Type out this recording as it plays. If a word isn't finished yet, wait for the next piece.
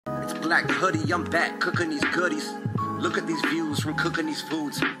like Hoody, I'm back cooking these goodies. Look at these views from cooking these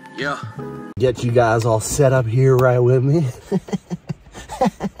foods. Yeah. Get you guys all set up here right with me.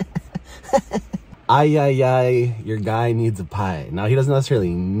 Ay, your guy needs a pie. Now, he doesn't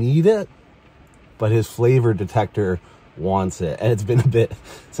necessarily need it, but his flavor detector wants it. And it's been a bit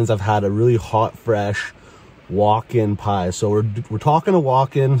since I've had a really hot, fresh walk-in pie. So we're talking a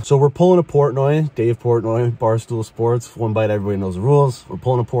walk-in. So we're pulling a Portnoy, Dave Portnoy, Barstool Sports. One bite, everybody knows the rules. We're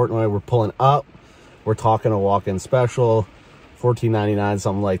pulling a Portnoy, we're pulling up. We're talking a walk-in special, $14.99,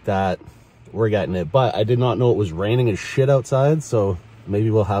 something like that. We're getting it. But I did not know it was raining as shit outside, so maybe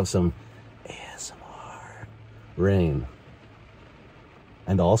we'll have some ASMR rain.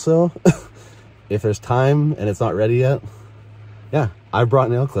 And also, if there's time and it's not ready yet, yeah, I brought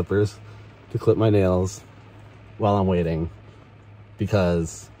nail clippers to clip my nails while I'm waiting,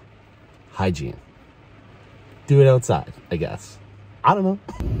 because hygiene. Do it outside, I guess. I don't know.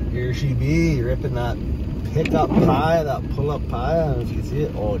 Here she be, ripping that pickup pie, that pull-up pie. I don't know if you can see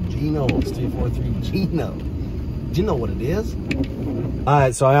it. Oh, Gino's 343 Gino. Do you know what it is? All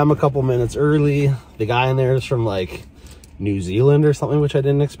right, so I am a couple minutes early. The guy in there is from like New Zealand or something, which I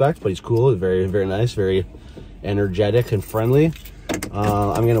didn't expect, but he's cool. He's very, very nice, very energetic and friendly.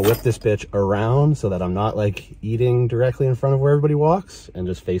 I'm gonna whip this bitch around so that I'm not like eating directly in front of where everybody walks and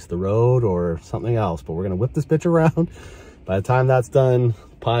just face the road or something else. But we're gonna whip this bitch around. By the time that's done,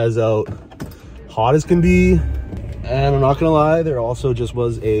 pie is out, hot as can be. And I'm not gonna lie, there also just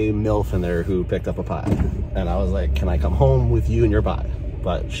was a MILF in there who picked up a pie. And I was like, can I come home with you and your pie?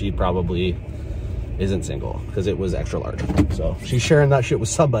 But she probably isn't single because it was extra large. So she's sharing that shit with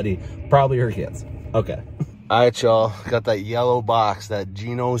somebody, probably her kids. Okay. All right, y'all, got that yellow box, that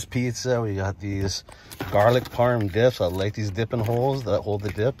Gino's pizza. We got these garlic parm dips. I like these dipping holes that hold the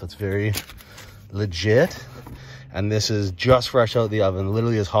dip. That's very legit. And this is just fresh out of the oven,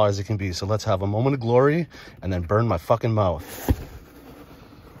 literally as hot as it can be. So let's have a moment of glory and then burn my fucking mouth.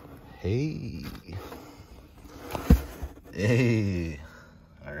 Hey. Hey.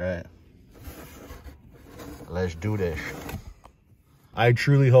 All right. Let's do this. I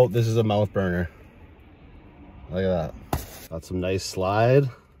truly hope this is a mouth burner. Look at that. Got some nice slide.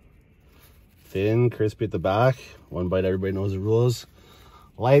 Thin, crispy at the back. One bite, everybody knows the rules.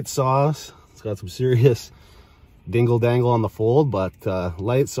 Light sauce. It's got some serious dingle dangle on the fold, but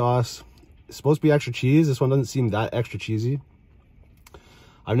light sauce. It's supposed to be extra cheese. This one doesn't seem that extra cheesy.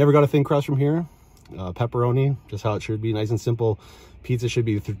 I've never got a thin crust from here. Pepperoni, just how it should be. Nice and simple. Pizza should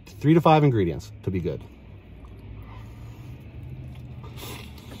be 3 to 5 ingredients to be good.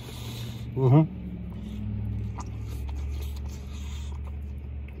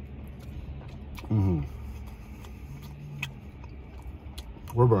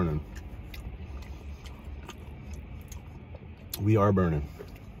 We're burning. We are burning.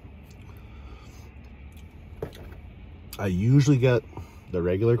 I usually get the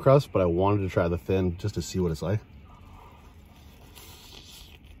regular crust, but I wanted to try the thin just to see what it's like.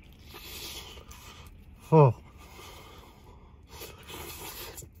 Oh.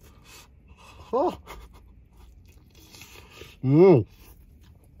 Oh.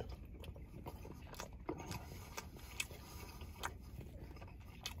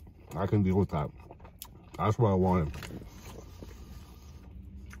 I can deal with that. That's what I wanted.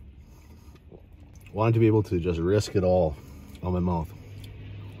 Wanted to be able to just risk it all on my mouth.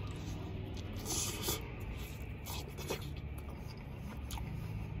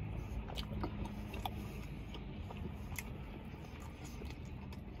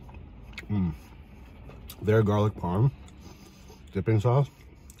 Their garlic parm dipping sauce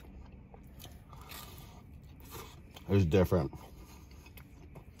is different.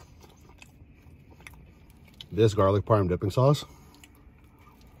 This garlic parm dipping sauce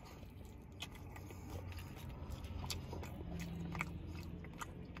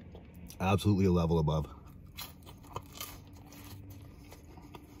absolutely a level above.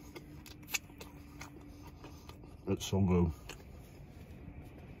 It's so good.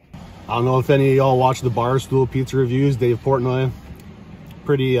 I don't know if any of y'all watch the Barstool Pizza reviews. Dave Portnoy,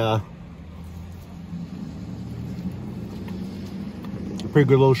 pretty good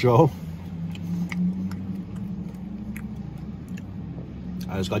little show.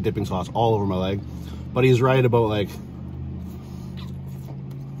 I just got dipping sauce all over my leg, but he's right about like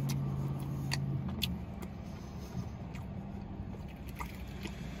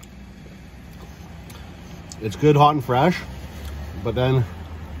it's good hot and fresh, but then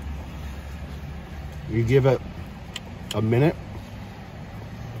you give it a minute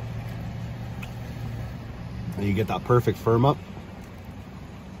and you get that perfect firm up.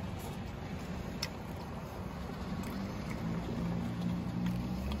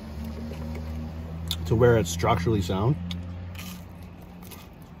 to where it's structurally sound.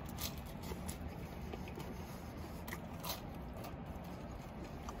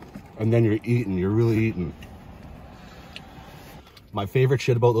 And then you're eating, you're really eating. My favorite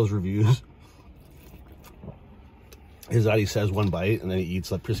shit about those reviews is that he says one bite and then he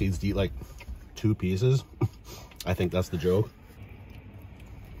eats, like, proceeds to eat like 2 pieces. I think that's the joke.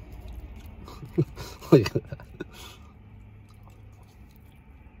 Like,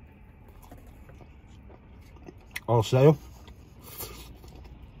 I'll say,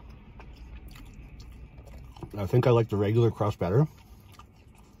 I think I like the regular crust better.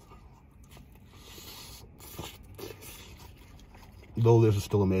 Though this is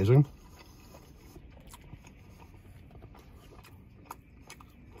still amazing.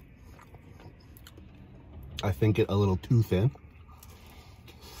 I think it a little too thin.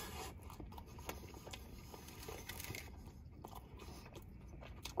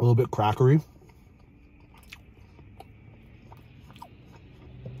 A little bit crackery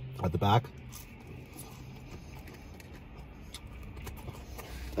at the back.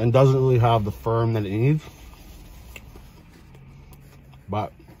 And doesn't really have the firm that it needs.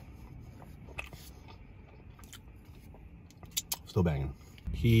 But still banging.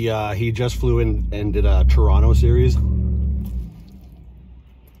 He just flew in and did a Toronto series.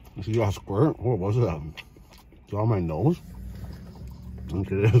 You see a squirt? What was it? It's on my nose? I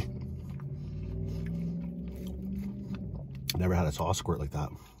think it is. Never had a sauce squirt like that.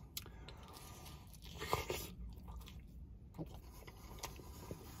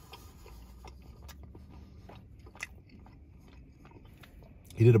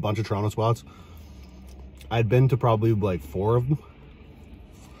 He did a bunch of Toronto spots. I'd been to probably like 4 of them.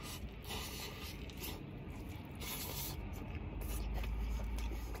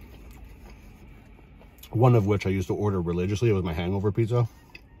 One of which I used to order religiously. It was my hangover pizza.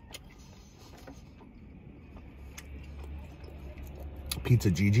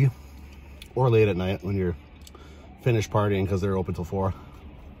 Pizza Gigi. Or late at night when you're finished partying because they're open till 4.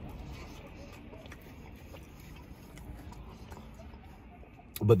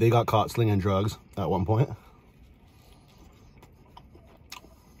 But they got caught slinging drugs at one point.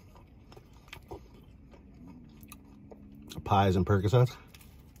 Pies and Percocets.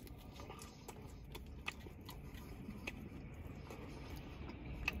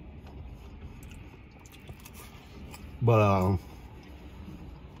 But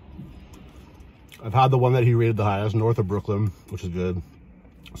I've had the one that he rated the highest, north of Brooklyn, which is good.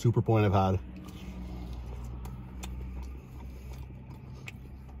 Super Point I've had.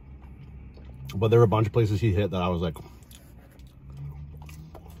 But there were a bunch of places he hit that I was like,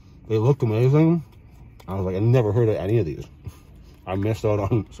 they looked amazing. I was like, I never heard of any of these. I missed out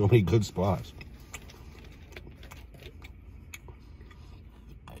on so many good spots.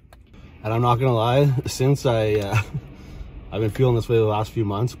 And I'm not gonna lie, since I've been feeling this way the last few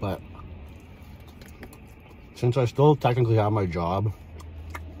months, but since I still technically have my job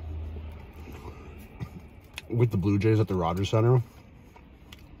with the Blue Jays at the Rogers Center,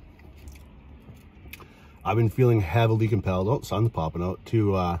 I've been feeling heavily compelled, oh, sun's popping out,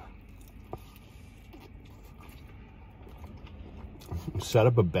 to set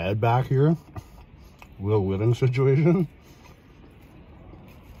up a bed back here, little living situation.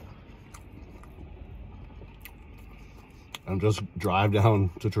 And just drive down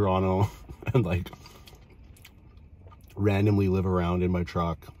to Toronto and like randomly live around in my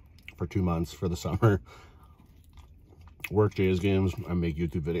truck for 2 months for the summer, work Jays games, and make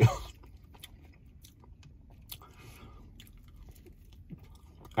YouTube videos.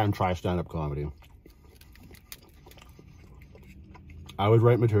 And try stand-up comedy. I would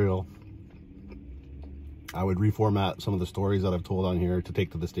write material. I would reformat some of the stories that I've told on here to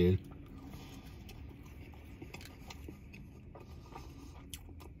take to the stage.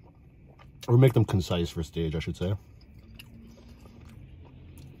 Or make them concise for stage, I should say.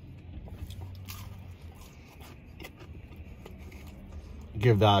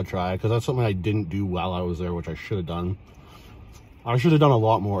 Give that a try, because that's something I didn't do while I was there, which I should have done. I should have done a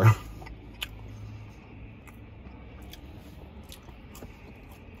lot more.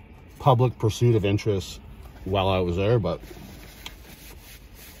 Public pursuit of interest while I was there, but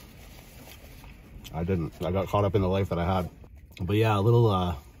I didn't. I got caught up in the life that I had. But yeah, a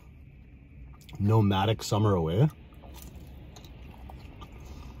little nomadic summer away.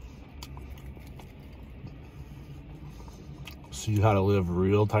 See how to live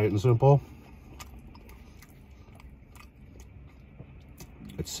real tight and simple.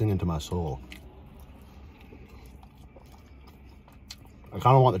 It's singing to my soul. I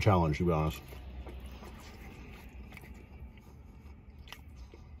kind of want the challenge, to be honest.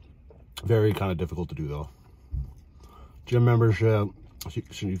 Very kind of difficult to do though. Gym membership,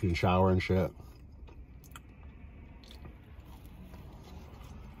 so you can shower and shit.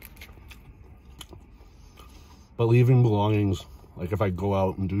 But leaving belongings, like if I go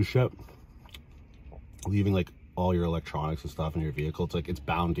out and do shit, leaving like all your electronics and stuff in your vehicle, it's like it's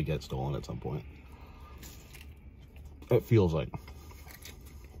bound to get stolen at some point. It feels like.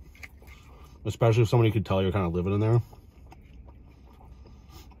 Especially if somebody could tell you're kind of living in there.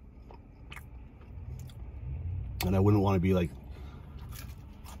 And I wouldn't want to be like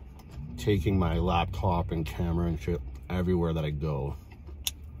taking my laptop and camera and shit everywhere that I go.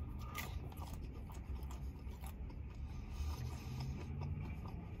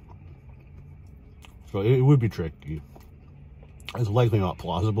 So it would be tricky. It's likely not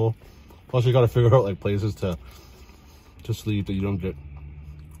plausible. Plus you got to figure out like places to sleep that you don't get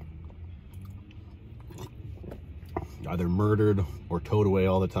either murdered or towed away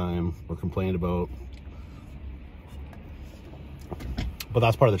all the time or complained about. But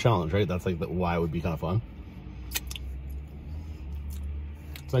that's part of the challenge, right? That's like why it would be kind of fun.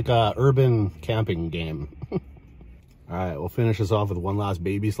 It's like a urban camping game. All right, we'll finish this off with one last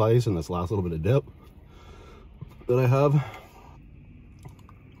baby slice and this last little bit of dip that I have.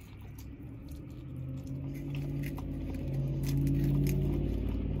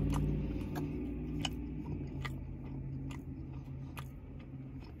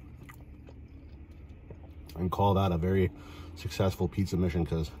 And call that a very successful pizza mission,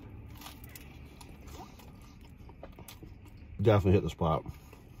 because definitely hit the spot.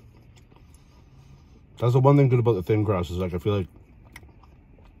 That's the one thing good about the thin crust, is like I feel like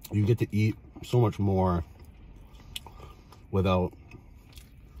you get to eat so much more without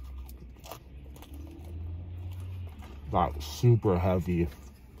that super heavy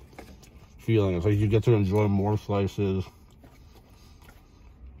feeling. It's like you get to enjoy more slices.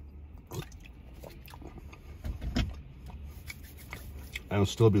 And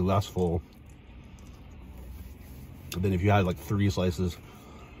still be less full than if you had like 3 slices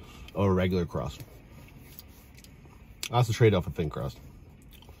of a regular crust. That's the trade-off of thin crust.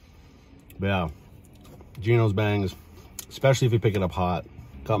 But yeah, Geno's bangs, especially if you pick it up hot.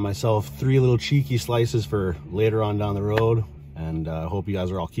 Got myself 3 little cheeky slices for later on down the road, and I hope you guys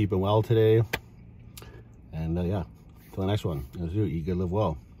are all keeping well today. And yeah, till the next one, eat good, live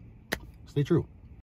well, stay true.